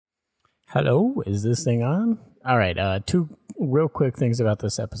Hello, is this thing on? All right, two real quick things about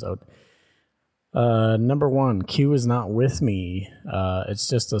this episode. Number one, Q is not with me. It's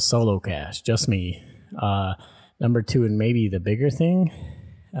just a solo cast, just me. Number two, and maybe the bigger thing,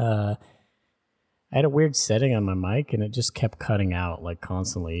 I had a weird setting on my mic, and it just kept cutting out like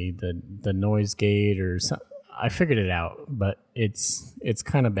constantly. The noise gate or something. I figured it out, but it's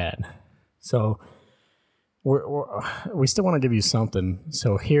kind of bad. So we still want to give you something.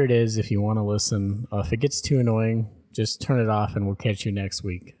 So here it is. If you want to listen, if it gets too annoying, just turn it off, and we'll catch you next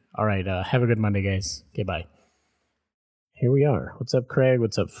week. All right. Have a good Monday, guys. Okay, bye. Here we are. What's up, Craig?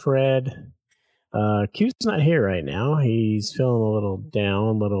 What's up, Fred? Q's not here right now. He's feeling a little down,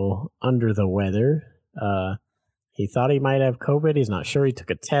 a little under the weather. He thought he might have COVID. He's not sure. He took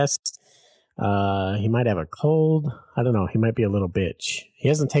a test. He might have a cold. I don't know. He might be a little bitch. He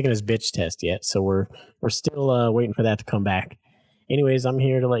hasn't taken his bitch test yet, so we're still waiting for that to come back. Anyways, I'm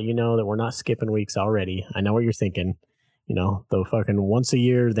here to let you know that we're not skipping weeks already. I know what you're thinking. You know, the fucking once a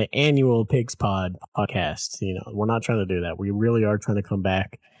year, the annual Pigs podcast. You know, we're not trying to do that. We really are trying to come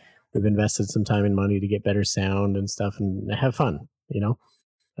back. We've invested some time and money to get better sound and stuff and have fun. You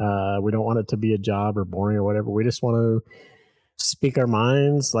know, we don't want it to be a job or boring or whatever. We just want to speak our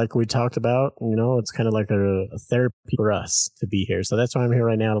minds like we talked about. You know, it's kind of like a therapy for us to be here. So that's why I'm here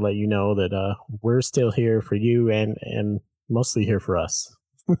right now, to let you know that we're still here for you and mostly here for us.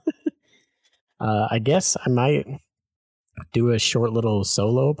 I guess I might do a short little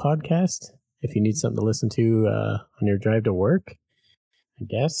solo podcast if you need something to listen to on your drive to work. I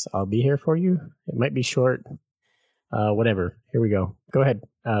guess I'll be here for you. It might be short. Whatever. Here we go. Go ahead,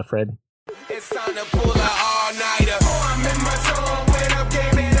 Fred. It's time to pull an all-nighter. Oh, I'm in my zone when I'm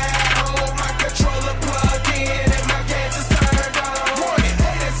gaming at home. My controller plugged in and my gas is turned on. Want it,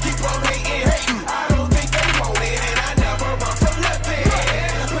 haters keep on hating. I don't think they want it, and I never run from nothing. But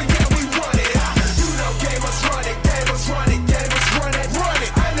yeah, we want it. You know gamers run it, gamers run it, gamers run it, run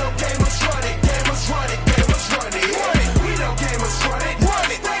it. I know gamers run it, gamers run it, gamers run it, run it. We know gamers run it,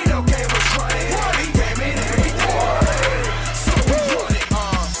 run it. They know gamers run it, run it. Gaming every day. So we run it,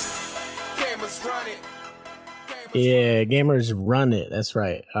 gamers run it. Yeah, gamers run it. That's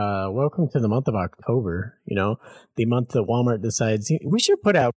right. Welcome to the month of October. You know, the month that Walmart decides we should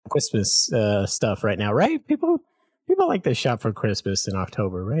put out Christmas stuff right now, right? People like to shop for Christmas in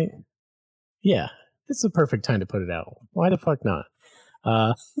October, right? Yeah, it's the perfect time to put it out. Why the fuck not?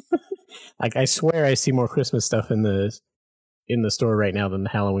 Like, I swear I see more Christmas stuff in the store right now than the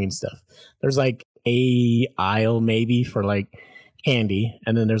Halloween stuff. There's like a aisle maybe for like candy,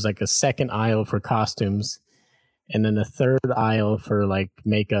 and then there's like a second aisle for costumes, and then a third aisle for like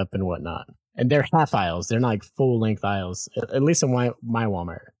makeup and whatnot. And they're half aisles. They're not like full length aisles, at least in my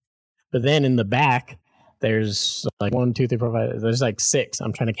Walmart. But then in the back, there's like 1, 2, 3, 4, 5. There's like 6.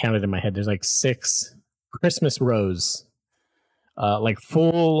 I'm trying to count it in my head. There's like 6 Christmas rows, like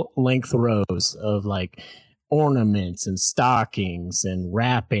full length rows of like ornaments and stockings and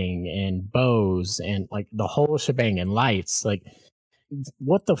wrapping and bows and like the whole shebang and lights. Like,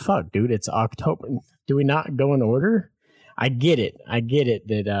 what the fuck, dude? It's October. Do we not go in order? I get it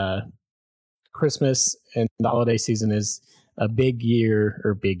that Christmas and the holiday season is a big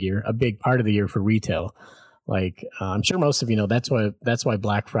part of the year for retail. Like, I'm sure most of you know that's why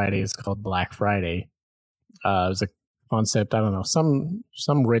Black Friday is called Black Friday. It was a concept, I don't know,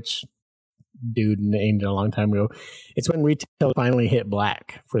 some rich dude named it a long time ago. It's when retail finally hit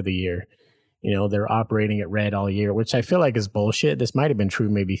black for the year. You know, they're operating at red all year, which I feel like is bullshit. This might have been true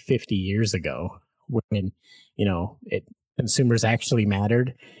maybe 50 years ago when, you know, consumers actually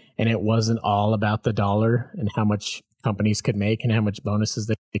mattered and it wasn't all about the dollar and how much companies could make and how much bonuses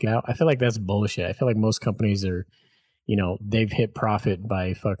they take out. I feel like that's bullshit. I feel like most companies are, you know, they've hit profit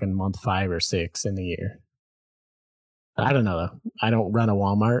by fucking month 5 or 6 in the year. I don't know though. I don't run a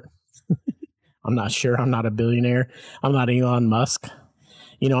Walmart. I'm not sure. I'm not a billionaire. I'm not Elon Musk.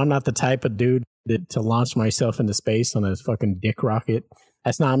 You know, I'm not the type of dude to launch myself into space on a fucking dick rocket.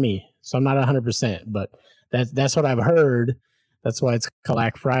 That's not me. So I'm not 100%, but that's what I've heard. That's why it's called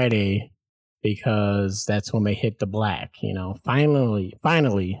Black Friday, because that's when they hit the black. You know, finally,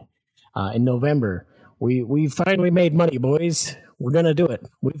 in November, we finally made money, boys. We're gonna do it.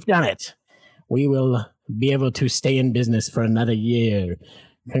 We've done it. We will be able to stay in business for another year.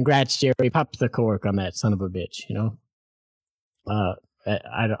 Congrats, Jerry. Pop the cork on that son of a bitch. You know.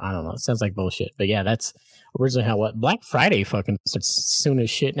 I don't know. It sounds like bullshit, but yeah, that's originally how Black Friday fucking starts soon as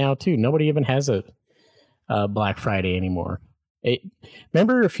shit now too. Nobody even has a Black Friday anymore.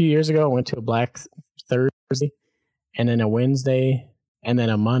 Remember a few years ago, I went to a Black Thursday, and then a Wednesday, and then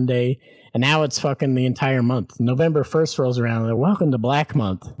a Monday, And now it's fucking the entire month. November 1st rolls around. They're welcome to Black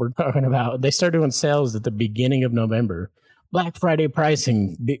Month. We're talking about, they start doing sales at the beginning of November. Black Friday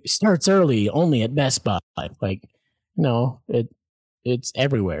pricing starts early, only at Best Buy. Like, no, it's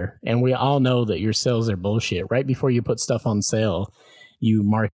everywhere. And we all know that your sales are bullshit. Right before you put stuff on sale, you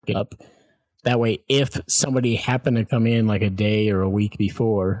mark it up. That way, if somebody happened to come in like a day or a week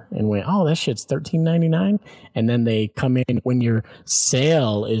before and went, oh, that shit's $13.99, and then they come in when your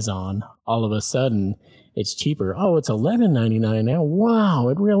sale is on, all of a sudden it's cheaper. Oh, it's $11.99 now. Wow,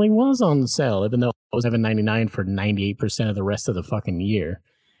 it really was on sale, even though it was $7.99 for 98% of the rest of the fucking year.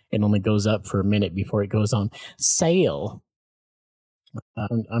 It only goes up for a minute before it goes on sale.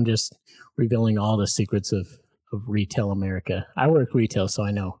 I'm just revealing all the secrets of retail America. I work retail, so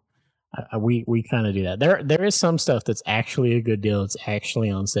I know. We kind of do that. There is some stuff that's actually a good deal. It's actually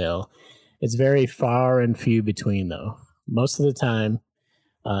on sale. It's very far and few between, though. Most of the time,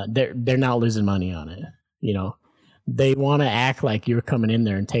 they're not losing money on it. You know, they want to act like you're coming in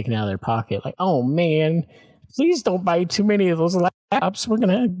there and taking it out of their pocket. Like, oh man, please don't buy too many of those laptops. We're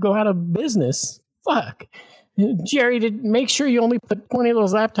gonna go out of business. Fuck, Jerry, to make sure you only put 20 of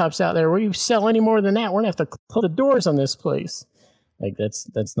those laptops out there. Where you sell any more than that, we're gonna have to close the doors on this place. Like that's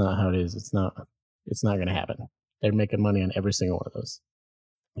not how it is. It's not going to happen. They're making money on every single one of those.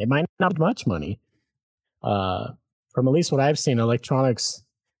 It might not be much money. From at least what I've seen, electronics,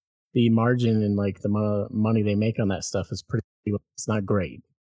 the margin and like the money they make on that stuff is pretty. It's not great,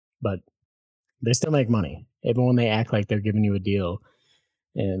 but they still make money. Even when they act like they're giving you a deal,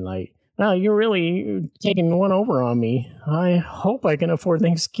 and like, well, you're really taking one over on me. I hope I can afford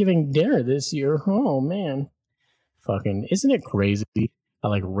Thanksgiving dinner this year. Oh man. Fucking, isn't it crazy how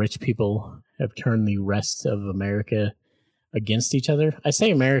like rich people have turned the rest of America against each other? I say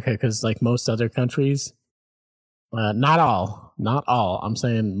America because like most other countries, not all. I'm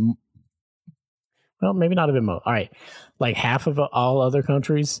saying, well, maybe not even most. All right, like half of all other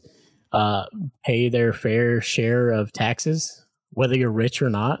countries pay their fair share of taxes, whether you're rich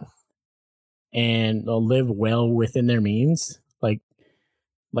or not, and they'll live well within their means.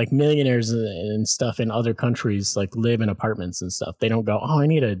 Like millionaires and stuff in other countries, like live in apartments and stuff. They don't go, oh, I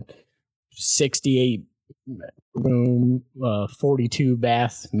need a 68 room, 42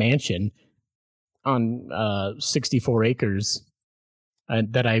 bath mansion on 64 acres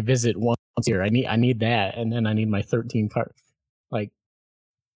that I visit once a year. I need that, and then I need my 13 car. Like,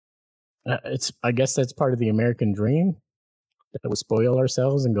 I guess that's part of the American dream, that we spoil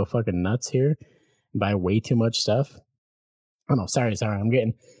ourselves and go fucking nuts here and buy way too much stuff. Oh no, sorry. I'm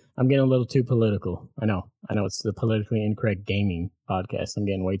getting a little too political. I know it's the politically incorrect gaming podcast. I'm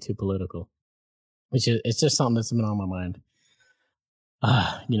getting way too political. It's just something that's been on my mind.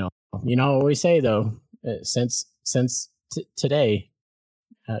 You know what we say though, since today,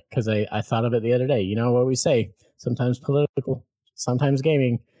 because I thought of it the other day. You know what we say? Sometimes political, sometimes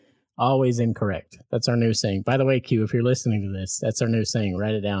gaming, always incorrect. That's our new saying. By the way, Q, if you're listening to this, that's our new saying.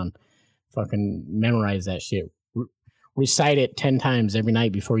 Write it down. Fucking memorize that shit. Recite it 10 times every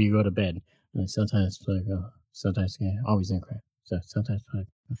night before you go to bed. Sometimes political, sometimes always incorrect. Sometimes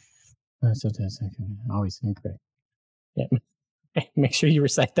political, sometimes always incorrect. Yeah. Make sure you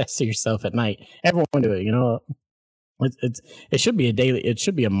recite that to yourself at night. Everyone do it. You know, it should be it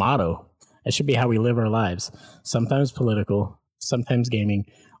should be a motto. It should be how we live our lives. Sometimes political, sometimes gaming,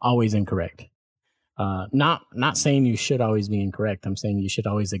 always incorrect. Not saying you should always be incorrect. I'm saying you should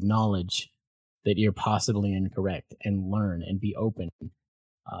always acknowledge that you're possibly incorrect and learn and be open.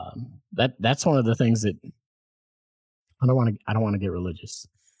 That's one of the things that I don't want to get religious.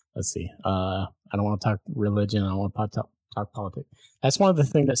 Let's see. I don't want to talk religion. I don't want to talk politics. That's one of the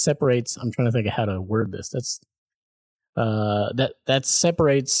things that separates. I'm trying to think of how to word this. That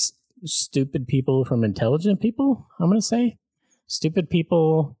separates stupid people from intelligent people. I'm going to say stupid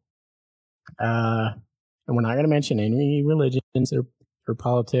people. And we're not going to mention any religions or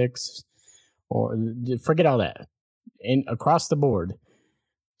politics. Or forget all that. And across the board,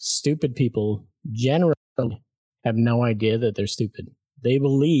 stupid people generally have no idea that they're stupid. They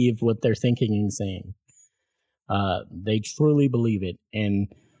believe what they're thinking and saying. They truly believe it. And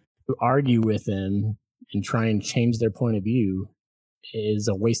to argue with them and try and change their point of view is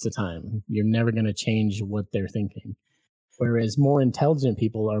a waste of time. You're never going to change what they're thinking. Whereas more intelligent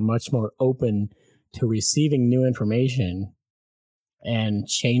people are much more open to receiving new information and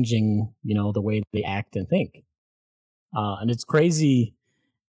changing, the way they act and think. And it's crazy.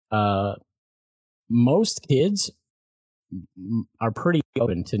 Most kids are pretty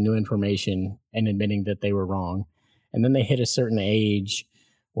open to new information and admitting that they were wrong. And then they hit a certain age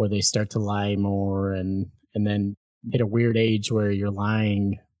where they start to lie more and then hit a weird age where you're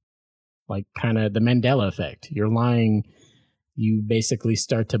lying like kind of the Mandela effect. You're lying. You basically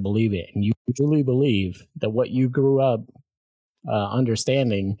start to believe it, and you truly believe that what you grew up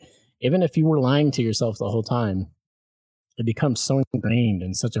understanding, even if you were lying to yourself the whole time, it becomes so ingrained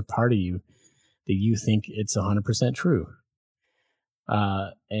and such a part of you that you think it's 100% true.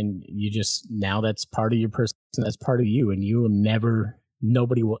 And you just, now that's part of your person, that's part of you, and you will never,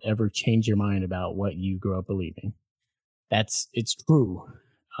 nobody will ever change your mind about what you grew up believing. It's true.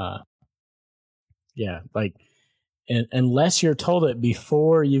 Yeah, like, unless you're told it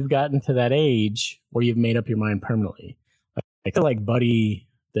before you've gotten to that age where you've made up your mind permanently. I feel like Buddy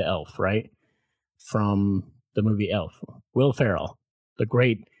the Elf, right? From the movie Elf. Will Ferrell, the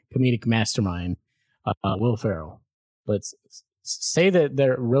great comedic mastermind, Will Ferrell. Let's say that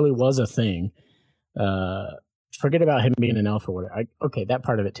there really was a thing. Forget about him being an elf or whatever. Okay, that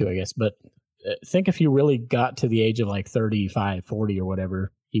part of it too, I guess. But think if you really got to the age of like 35, 40 or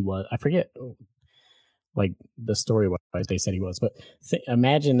whatever he was. I forget like the story what they said he was, but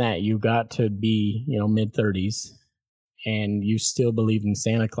imagine that you got to be, mid 30s and you still believed in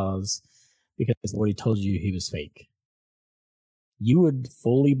Santa Claus because what he told you he was fake. You would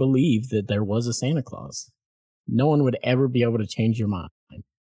fully believe that there was a Santa Claus. No one would ever be able to change your mind.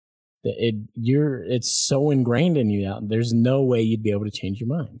 It's so ingrained in you now. There's no way you'd be able to change your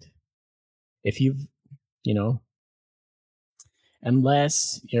mind. If you've,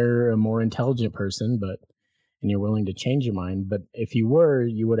 unless you're a more intelligent person, and you're willing to change your mind. But if you were,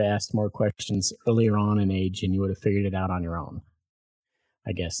 you would have asked more questions earlier on in age, and you would have figured it out on your own.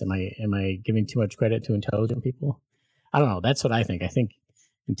 I guess. Am I giving too much credit to intelligent people? I don't know. That's what I think. I think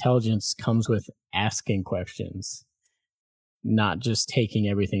intelligence comes with asking questions, not just taking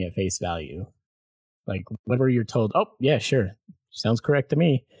everything at face value. Like whatever you're told, oh yeah, sure, sounds correct to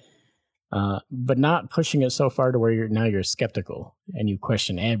me. But not pushing it so far to where you're skeptical and you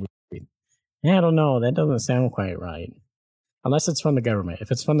question everything. Yeah, I don't know. That doesn't sound quite right. Unless it's from the government.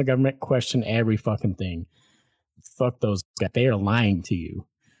 If it's from the government, question every fucking thing. Fuck those guys. They are lying to you.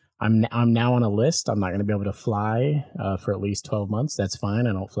 I'm now on a list. I'm not going to be able to fly for at least 12 months. That's fine.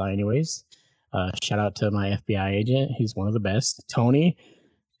 I don't fly anyways. Shout out to my FBI agent. He's one of the best. Tony,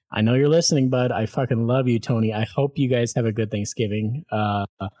 I know you're listening, bud. I fucking love you, Tony. I hope you guys have a good Thanksgiving.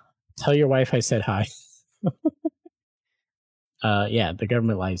 Tell your wife I said hi. Yeah, the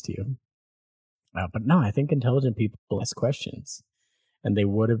government lies to you. But no, I think intelligent people ask questions. And they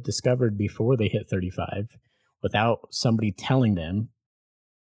would have discovered before they hit 35 without somebody telling them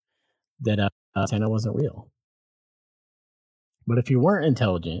that Santa wasn't real. But if you weren't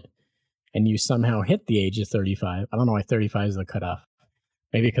intelligent and you somehow hit the age of 35, I don't know why 35 is the cutoff.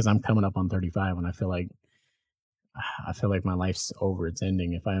 Maybe because I'm coming up on 35 and I feel like my life's over. It's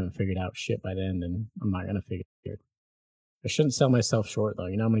ending. If I haven't figured out shit by then I'm not going to figure it. I shouldn't sell myself short, though.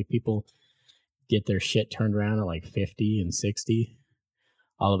 You know how many people get their shit turned around at like 50 and 60?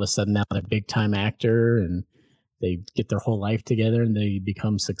 All of a sudden now they're a big time actor and they get their whole life together and they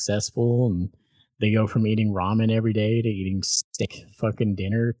become successful and they go from eating ramen every day to eating steak fucking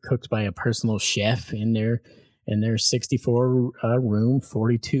dinner cooked by a personal chef in their 64 room,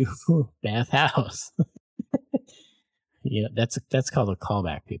 42 bath house. Yeah, that's called a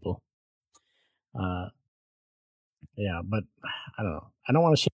callback, people. Yeah, but I don't know. I don't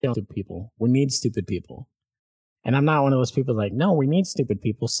want to shit on stupid people. We need stupid people. And I'm not one of those people like, no, we need stupid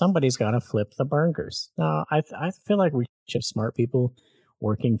people. Somebody's got to flip the burgers. No, I feel like we should have smart people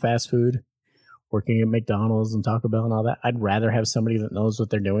working fast food, working at McDonald's and Taco Bell and all that. I'd rather have somebody that knows what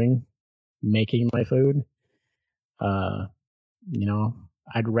they're doing making my food. I'd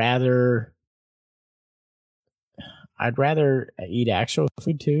rather eat actual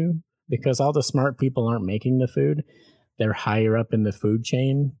food too, because all the smart people aren't making the food. They're higher up in the food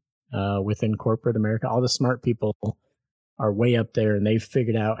chain within corporate America. All the smart people are way up there and they've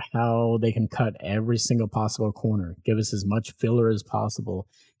figured out how they can cut every single possible corner, give us as much filler as possible.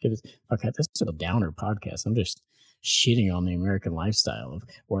 Okay, this is a downer podcast. I'm just shitting on the American lifestyle of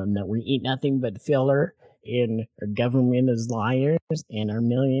that we eat nothing but filler and our government is liars and our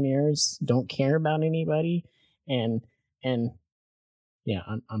millionaires don't care about anybody. And yeah,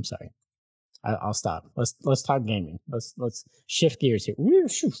 I'm sorry. I'll stop. Let's talk gaming. Let's shift gears here.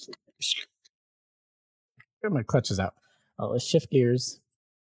 Get my clutches out. Let's shift gears.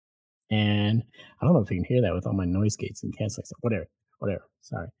 And I don't know if you can hear that with all my noise gates and canceling stuff. Whatever.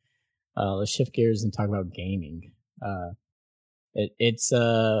 Sorry. Let's shift gears and talk about gaming. It's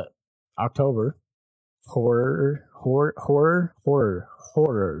October. Horror. HORROR. Horror.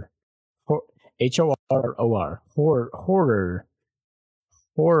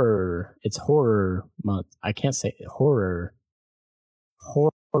 It's horror month. I can't say horror.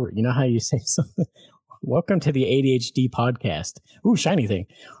 horror. You know how you say something? Welcome to the ADHD podcast. Ooh, shiny thing.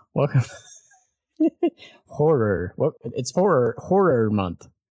 Welcome. Horror. What? It's horror month.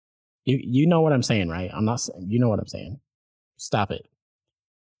 You know what I'm saying, right? I'm not. You know what I'm saying. Stop it.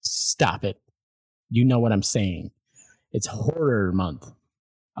 Stop it. You know what I'm saying. It's horror month.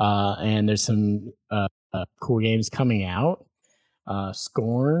 And there's some cool games coming out.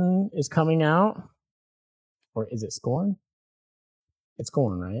 Scorn is coming out. Or is it Scorn? It's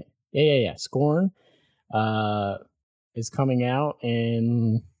Scorn, right? Yeah. Scorn is coming out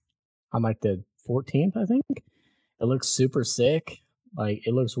on like the 14th, I think. It looks super sick. Like,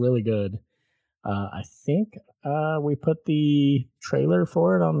 it looks really good. I think we put the trailer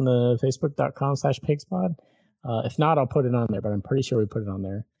for it on the facebook.com/pigspod. If not, I'll put it on there, but I'm pretty sure we put it on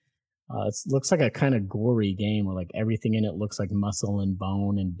there. It looks like a kind of gory game where like everything in it looks like muscle and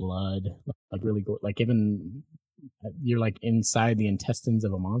bone and blood, like really like even you're like inside the intestines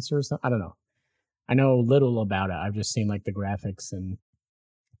of a monster or something. I don't know. I know little about it. I've just seen like the graphics and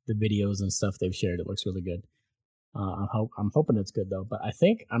the videos and stuff they've shared. It looks really good. I'm hoping it's good though. But I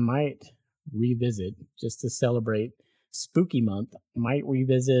think I might revisit just to celebrate Spooky Month. I might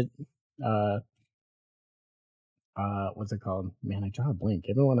revisit what's it called? Man, I draw a blank.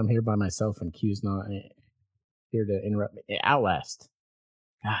 Even when I'm here by myself and Q's not here to interrupt me. Outlast.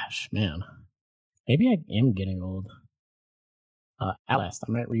 Gosh, man. Maybe I am getting old. Outlast.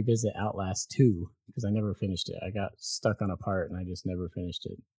 I might revisit Outlast 2 because I never finished it. I got stuck on a part and I just never finished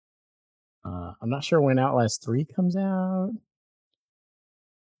it. I'm not sure when Outlast 3 comes out.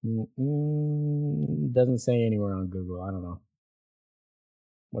 Doesn't say anywhere on Google. I don't know.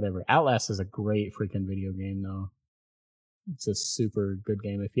 Whatever. Outlast is a great freaking video game, though. It's a super good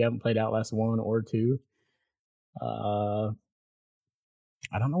game. If you haven't played Outlast 1 or 2, I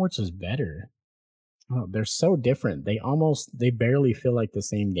don't know which is better. Oh, they're so different. They barely feel like the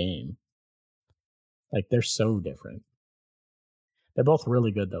same game. Like, they're so different. They're both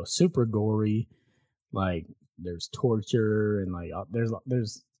really good though. Super gory. Like, there's torture and like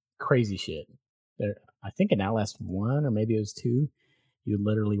there's crazy shit. I think in Outlast 1 or maybe it was 2, you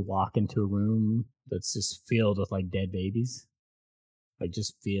literally walk into a room that's just filled with like dead babies. Like,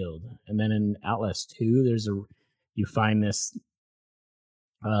 just filled. And then in Outlast 2, you find this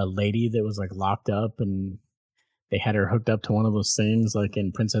lady that was like locked up and they had her hooked up to one of those things like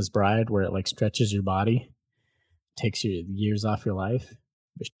in Princess Bride where it like stretches your body, takes your years off your life.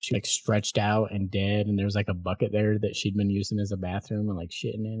 But she like stretched out and dead, and there's like a bucket there that she'd been using as a bathroom and like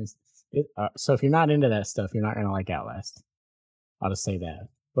shitting in. So if you're not into that stuff, you're not gonna like Outlast. I'll just say that.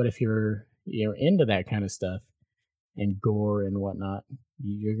 But if you're into that kind of stuff and gore and whatnot,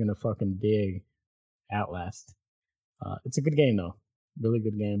 you're gonna fucking dig Outlast. It's a good game though, really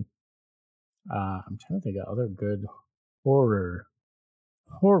good game. I'm trying to think of other good horror.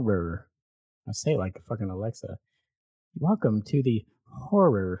 I say it like fucking Alexa. Welcome to the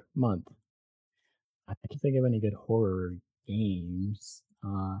horror month. I can't think of any good horror games.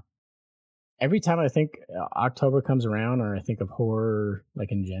 Every time I think October comes around, or I think of horror,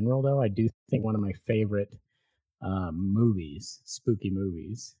 like in general, though, I do think one of my favorite movies, spooky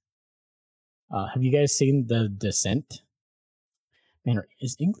movies. Have you guys seen The Descent? Man,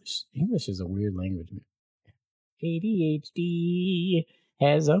 English is a weird language. ADHD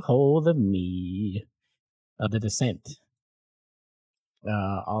has a hold of me. The Descent.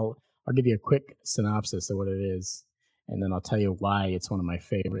 I'll give you a quick synopsis of what it is, and then I'll tell you why it's one of my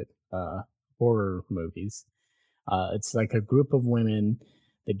favorite horror movies. It's like a group of women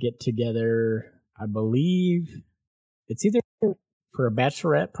that get together. I believe it's either for a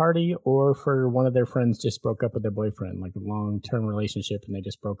bachelorette party or for one of their friends just broke up with their boyfriend, like a long-term relationship, and they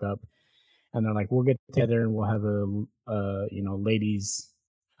just broke up. And they're like, we'll get together and we'll have a ladies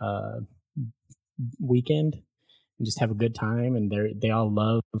weekend and just have a good time. And they all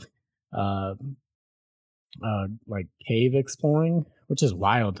love like cave exploring, which is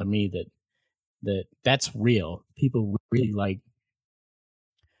wild to me that's real. People really like.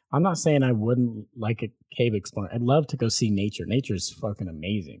 I'm not saying I wouldn't like a cave exploring. I'd love to go see nature. Nature's fucking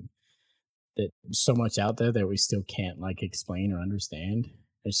amazing. There's so much out there that we still can't like explain or understand.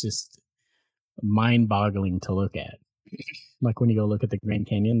 It's just mind-boggling to look at. Like when you go look at the Grand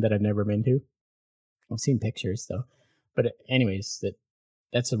Canyon that I've never been to. I've seen pictures though. But anyways,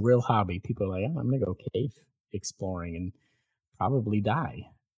 that's a real hobby. People are like, oh, I'm gonna go cave exploring and probably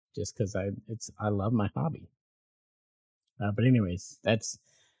die just because I love my hobby. But anyways, that's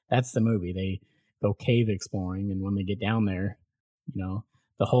the movie. They go cave exploring, and when they get down there,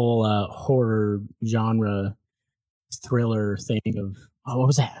 the whole horror genre thriller thing of, oh, what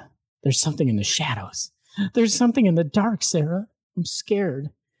was that? There's something in the shadows. There's something in the dark, Sarah. I'm scared.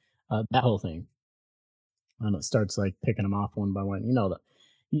 That whole thing, and it starts like picking them off one by one.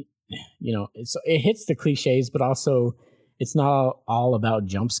 You, it hits the cliches, but also it's not all about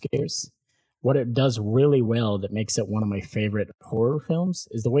jump scares. What it does really well that makes it one of my favorite horror films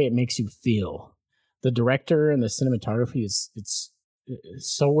is the way it makes you feel. The director and the cinematography is it's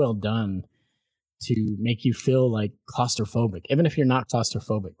so well done to make you feel like claustrophobic, even if you're not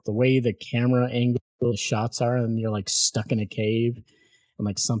claustrophobic. The way the camera angle the shots are, and you're like stuck in a cave, and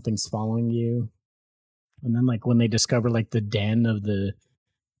like something's following you, and then like when they discover like the den of the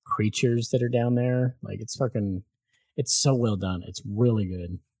creatures that are down there, like it's so well done. It's really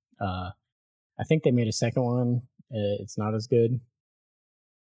good. I think they made a second one. It's not as good.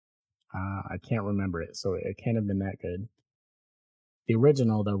 I can't remember it, so it can't have been that good. The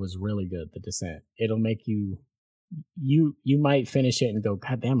original though was really good. The Descent. It'll make you might finish it and go,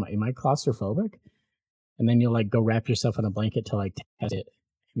 God damn, am I claustrophobic? And then you'll like go wrap yourself in a blanket to like test it.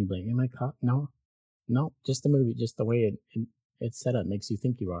 And you'll be like, am I no, just the movie, just the way it's set up makes you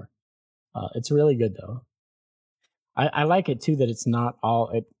think you are. It's really good though. I like it too that it's not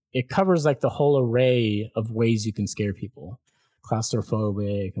all it covers like the whole array of ways you can scare people.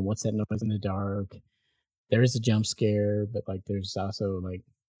 Claustrophobic and what's that noise in the dark. There is a jump scare, but like there's also like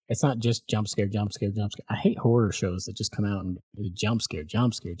it's not just jump scare, jump scare, jump scare. I hate horror shows that just come out and jump scare,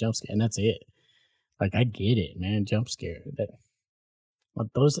 jump scare, jump scare, and that's it. Like I get it, man, jump scare. That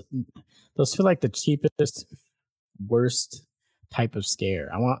those feel like the cheapest, worst type of scare.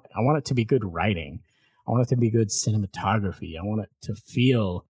 I want it to be good writing. I want it to be good cinematography. I want it to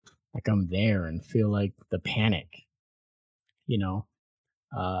feel like I'm there and feel like the panic. You know,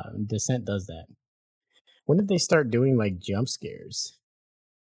 Descent does that. When did they start doing like jump scares?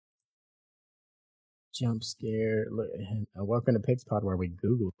 Jump scare. Look, welcome to Pixpod where we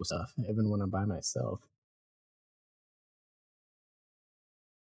Google stuff, even when I'm by myself.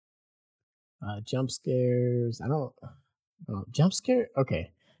 Jump scares. I don't jump scare.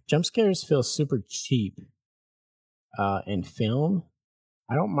 Okay, jump scares feel super cheap in film.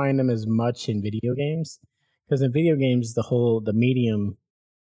 I don't mind them as much in video games because in video games the medium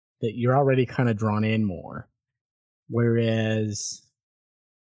that you're already kind of drawn in more, whereas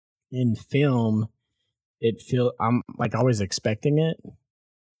in film I'm like always expecting it,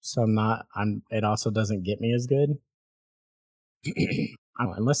 so it also doesn't get me as good.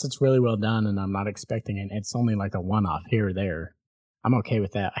 Unless it's really well done and I'm not expecting it. It's only like a one-off here or there. I'm okay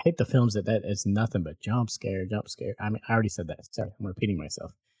with that. I hate the films that is nothing but jump scare, jump scare. I mean, I already said that. Sorry, I'm repeating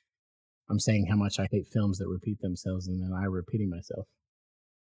myself. I'm saying how much I hate films that repeat themselves, and then I'm repeating myself.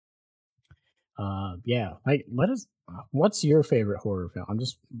 Yeah. Like, what's your favorite horror film?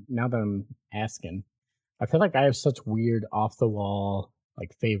 Now that I'm asking, I feel like I have such weird off the wall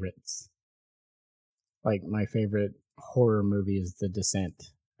like favorites. Like my favorite horror movie is The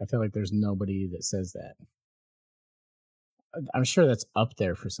Descent. I feel like there's nobody that says that. I'm sure that's up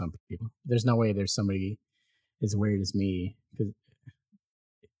there for some people. There's no way there's somebody as weird as me because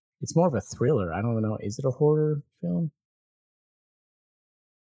it's more of a thriller. I don't know. Is it a horror film?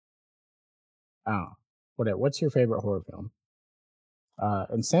 Oh, what's your favorite horror film?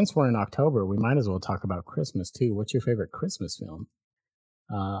 And since we're in October, we might as well talk about Christmas too. What's your favorite Christmas film?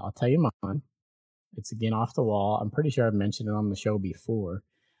 I'll tell you mine. It's again off the wall. I'm pretty sure I've mentioned it on the show before,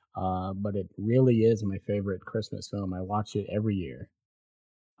 but it really is my favorite Christmas film. I watch it every year.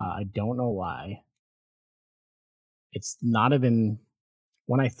 I don't know why. It's not even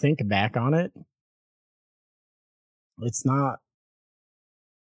when I think back on it, it's not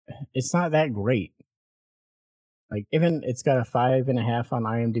that great. Like even it's got a 5.5 on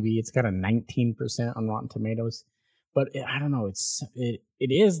IMDb. It's got a 19% on Rotten Tomatoes. But I don't know. It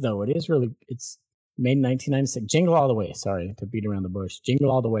is though. It is really. It's made in 1996. Jingle All the Way. Sorry to beat around the bush.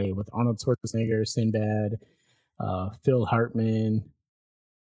 Jingle All the Way with Arnold Schwarzenegger, Sinbad, Phil Hartman.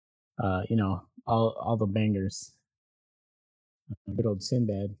 All the bangers. Good old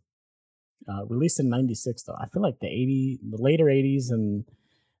Sinbad. Released in '96 though. I feel like the later '80s and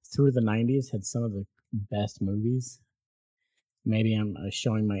through the '90s had some of the best movies. Maybe I'm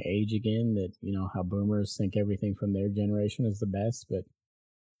showing my age again that how boomers think everything from their generation is the best, but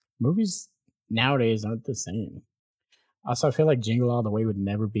movies nowadays aren't the same. Also, I feel like Jingle All the Way would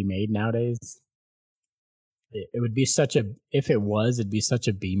never be made nowadays. It would be if it was, it'd be such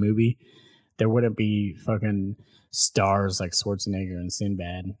a B movie. There wouldn't be fucking stars like Schwarzenegger and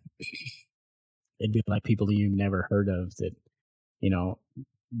Sinbad. It'd be like people that you've never heard of that,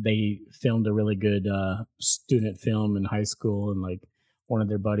 they filmed a really good student film in high school, and like one of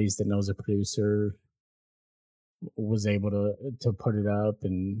their buddies that knows a producer was able to put it up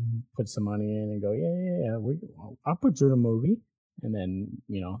and put some money in and go, yeah, I'll put you in a movie. And then,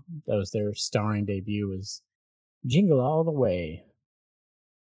 that was their starring debut was Jingle All the Way.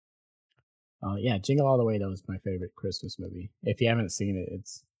 Yeah, Jingle All the Way, that was my favorite Christmas movie. If you haven't seen it,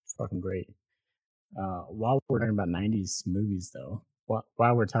 it's fucking great. While we're talking about 90s movies, though,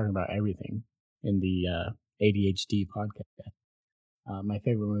 while we're talking about everything in the ADHD podcast, my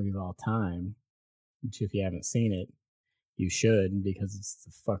favorite movie of all time, which if you haven't seen it, you should, because it's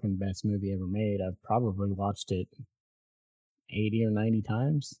the fucking best movie ever made. I've probably watched it 80 or 90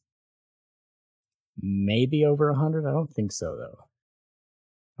 times. Maybe over 100. I don't think so, though.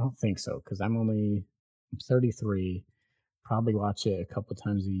 I don't think so, because I'm 33. Probably watch it a couple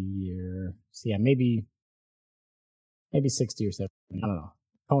times a year. So yeah, maybe 60 or 70. I don't know.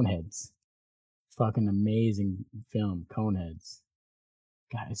 Coneheads. Fucking amazing film, Coneheads.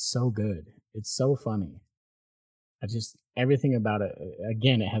 God, it's so good. It's so funny. Everything about it.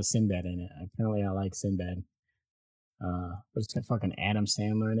 Again, it has Sinbad in it. Apparently, I like Sinbad. But it's got fucking Adam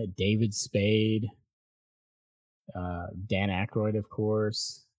Sandler in it, David Spade, Dan Aykroyd, of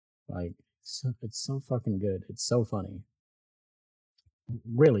course. Like, it's so fucking good. It's so funny.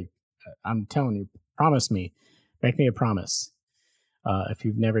 Really, I'm telling you. Promise me. Make me a promise. If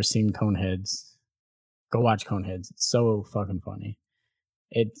you've never seen Coneheads, go watch Coneheads. It's so fucking funny.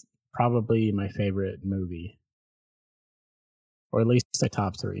 It's probably my favorite movie, or at least the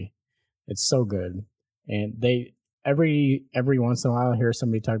top 3. It's so good, and they every once in a while I hear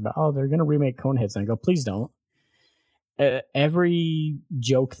somebody talk about, oh, they're gonna remake Coneheads, and I go, please don't. Every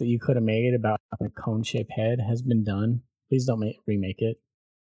joke that you could have made about a cone-shaped head has been done. Please don't remake it.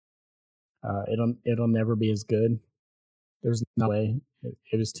 It'll never be as good. There's no way.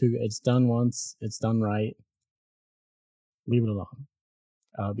 It was too. It's done once. It's done right. Leave it alone.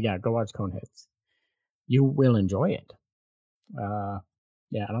 But yeah, go watch Coneheads. You will enjoy it.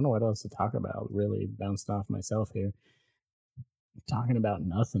 Yeah, I don't know what else to talk about. Really bounced off myself here. Talking about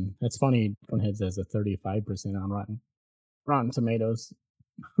nothing. That's funny. Coneheads has a 35% on Rotten Tomatoes.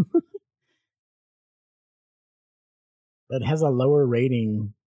 It has a lower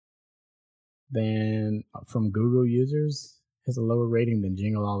rating than from Google users. Has a lower rating than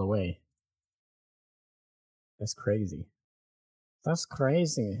Jingle All the Way. That's crazy. That's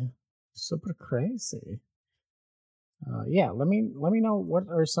crazy. Super crazy. Yeah, let me know what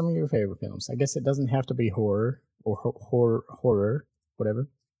are some of your favorite films. I guess it doesn't have to be horror or horror, whatever.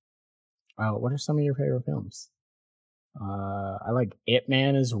 What are some of your favorite films? I like Ip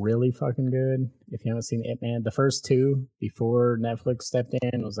Man is really fucking good. If you haven't seen Ip Man, the first 2 before Netflix stepped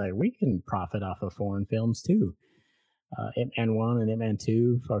in, was like, we can profit off of foreign films too. Ip Man 1 and Ip Man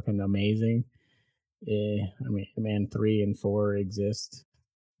 2, fucking amazing. I mean, Ip Man 3 and 4 exist,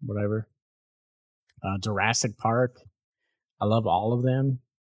 whatever. Jurassic Park, I love all of them.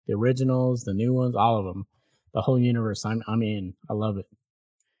 The originals, the new ones, all of them. The whole universe, I'm in. I love it.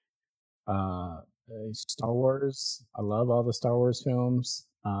 Star Wars, I love all the Star Wars films.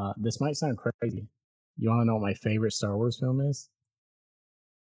 This might sound crazy. You want to know what my favorite Star Wars film is?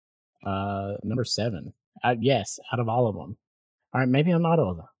 Number 7. Yes, out of all of them. All right, maybe I'm not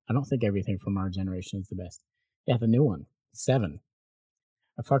old. I don't think everything from our generation is the best. Yeah, the new one, 7.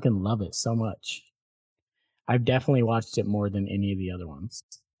 I fucking love it so much. I've definitely watched it more than any of the other ones.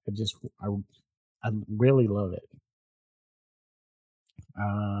 I really love it.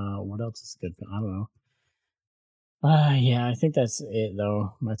 What else is good? I don't know. Yeah, I think that's it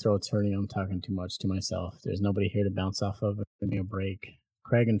though. My throat's hurting. I'm talking too much to myself. There's nobody here to bounce off of. Give me a break.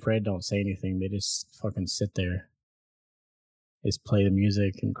 Craig and Fred don't say anything. They just fucking sit there. They just play the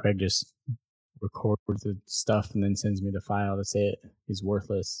music, and Craig just records the stuff and then sends me the file. That's it. He's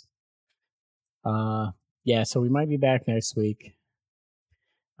worthless. Yeah, so we might be back next week.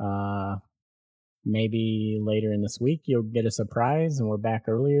 Maybe later in this week you'll get a surprise and we're back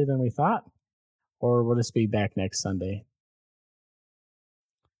earlier than we thought. Or we'll just be back next Sunday.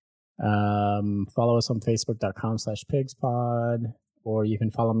 Follow us on Facebook.com/pigspod, or you can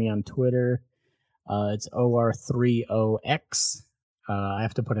follow me on Twitter. It's OR30X. I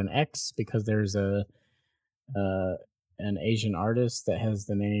have to put an X because there's an Asian artist that has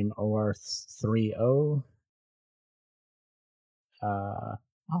the name OR30.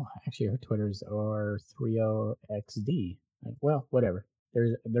 Actually, her Twitter is OR30XD. Well, whatever.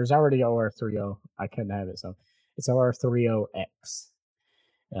 There's already OR30. I couldn't have it, so it's OR30X.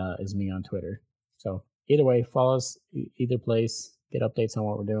 Is me on Twitter. So either way, follow us either place. Get updates on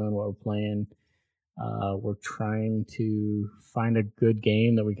what we're doing, what we're playing. We're trying to find a good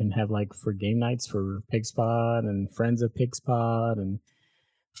game that we can have like for game nights for Pigspod and friends of Pigspod and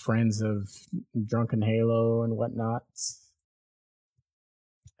friends of Drunken Halo and whatnot.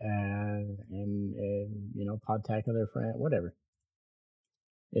 And Podtacular friend, whatever.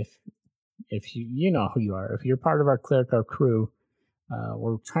 if you know who you are, if you're part of our Cleric crew,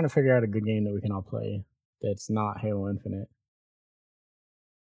 we're trying to figure out a good game that we can all play that's not Halo Infinite.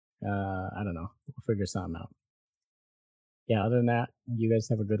 I don't know. We'll figure something out. Yeah, other than that, you guys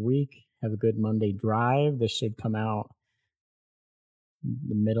have a good week. Have a good Monday drive. This should come out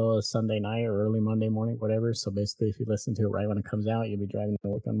the middle of Sunday night or early Monday morning, whatever. So basically, if you listen to it right when it comes out, you'll be driving to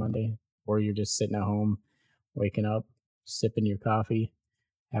work on Monday, or you're just sitting at home, waking up, sipping your coffee,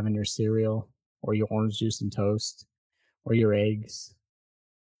 having your cereal, or your orange juice and toast, or your eggs,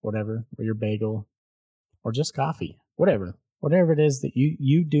 whatever, or your bagel, or just coffee, whatever it is that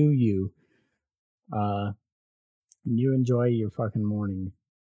you do you. You enjoy your fucking morning,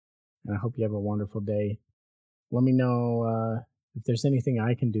 and I hope you have a wonderful day. Let me know if there's anything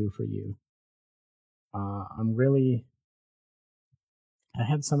I can do for you. I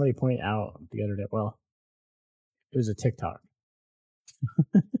had somebody point out the other day, well, it was a TikTok.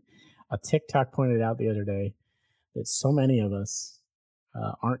 A TikTok pointed out the other day that so many of us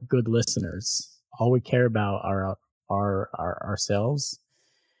aren't good listeners. All we care about are ourselves.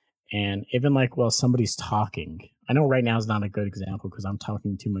 And even like while somebody's talking, I know right now is not a good example because I'm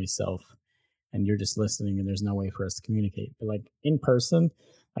talking to myself and you're just listening and there's no way for us to communicate. But like in person,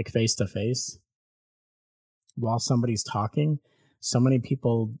 like face to face, while somebody's talking, so many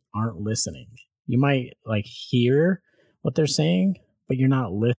people aren't listening. You might like hear what they're saying, but you're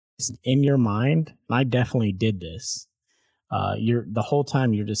not listening in your mind. And I definitely did this. You're the whole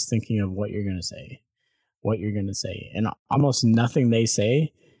time you're just thinking of what you're going to say, and almost nothing they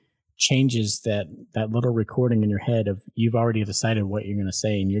say changes that little recording in your head of you've already decided what you're going to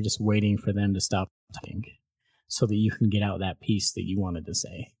say, and you're just waiting for them to stop talking so that you can get out that piece that you wanted to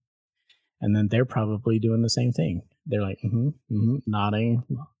say. And then they're probably doing the same thing. They're like, nodding,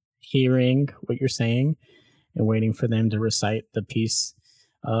 hearing what you're saying, and waiting for them to recite the piece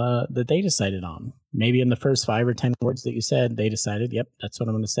that they decided on. Maybe in the first 5 or 10 words that you said, they decided, yep, that's what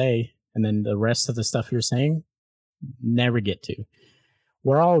I'm going to say. And then the rest of the stuff you're saying, never get to.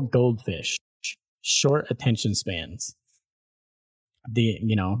 We're all goldfish, short attention spans.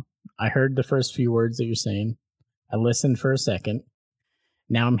 I heard the first few words that you're saying. I listened for a second.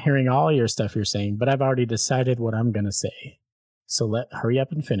 Now I'm hearing all your stuff you're saying, but I've already decided what I'm going to say. So hurry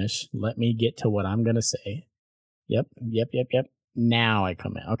up and finish. Let me get to what I'm going to say. Yep. Now I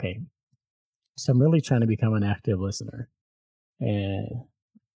come in. Okay. So I'm really trying to become an active listener. And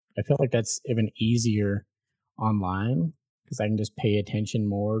I feel like that's even easier online because I can just pay attention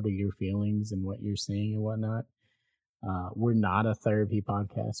more to your feelings and what you're saying and whatnot. We're not a therapy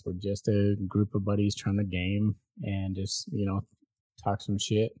podcast. We're just a group of buddies trying to game and just, talk some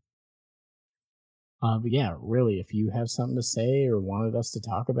shit. But yeah, really, if you have something to say or wanted us to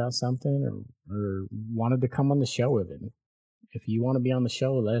talk about something or wanted to come on the show even, if you want to be on the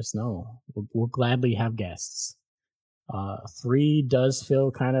show, let us know. We'll gladly have guests. 3 does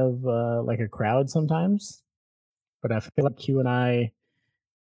feel kind of like a crowd sometimes, but I feel like Q and I,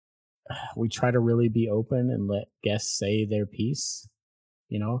 we try to really be open and let guests say their piece.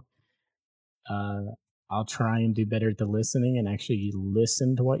 I'll try and do better at the listening and actually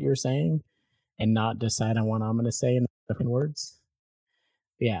listen to what you're saying and not decide on what I'm going to say in different words.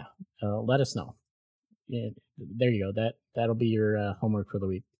 Yeah, let us know. Yeah, there you go. That'll be your homework for the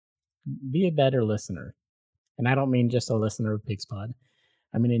week. Be a better listener. And I don't mean just a listener of Pigspod.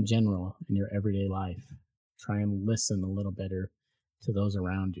 I mean in general, in your everyday life. Try and listen a little better to those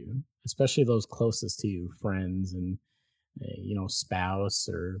around you, especially those closest to you, friends and, spouse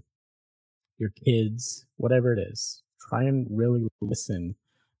or your kids, whatever it is. Try and really listen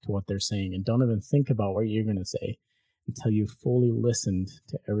to what they're saying and don't even think about what you're going to say until you've fully listened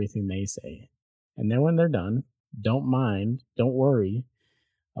to everything they say. And then when they're done, don't worry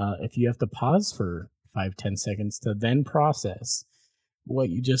if you have to pause for 5-10 seconds to then process what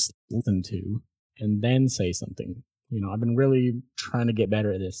you just listened to and then say something. I've been really trying to get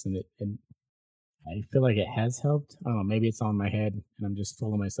better at this, and I feel like it has helped. I don't know, maybe it's on my head and I'm just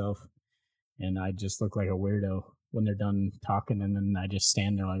full of myself and I just look like a weirdo when they're done talking, and then I just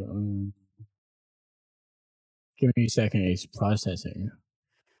stand there like, give me a second, it's processing.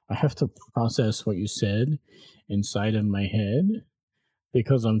 I have to process what you said inside of my head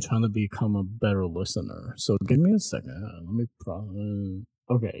because I'm trying to become a better listener. So give me a second. Let me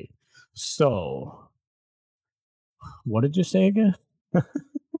okay. So what did you say again?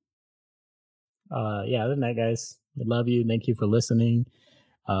 Yeah, other than that, guys, I love you. Thank you for listening.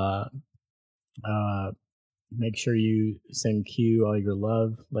 Make sure you send Q all your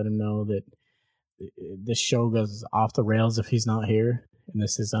love. Let him know that this show goes off the rails if he's not here, and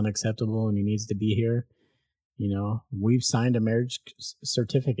this is unacceptable and he needs to be here. we've signed a marriage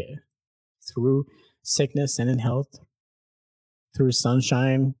certificate through sickness and in health, through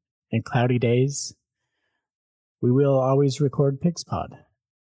sunshine and cloudy days. We will always record PixPod,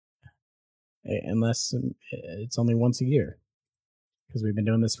 unless it's only once a year, because we've been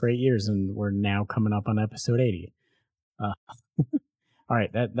doing this for 8 years and we're now coming up on episode 80. All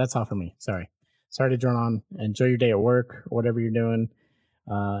right, that's all for me. Sorry to drone on. Enjoy your day at work, or whatever you're doing.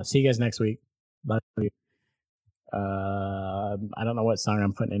 See you guys next week. Love you. I don't know what song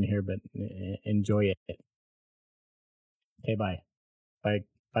I'm putting in here, but enjoy it. Okay, bye.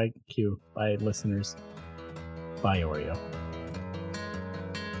 Bye, Q. Bye, listeners. Bye, Oreo.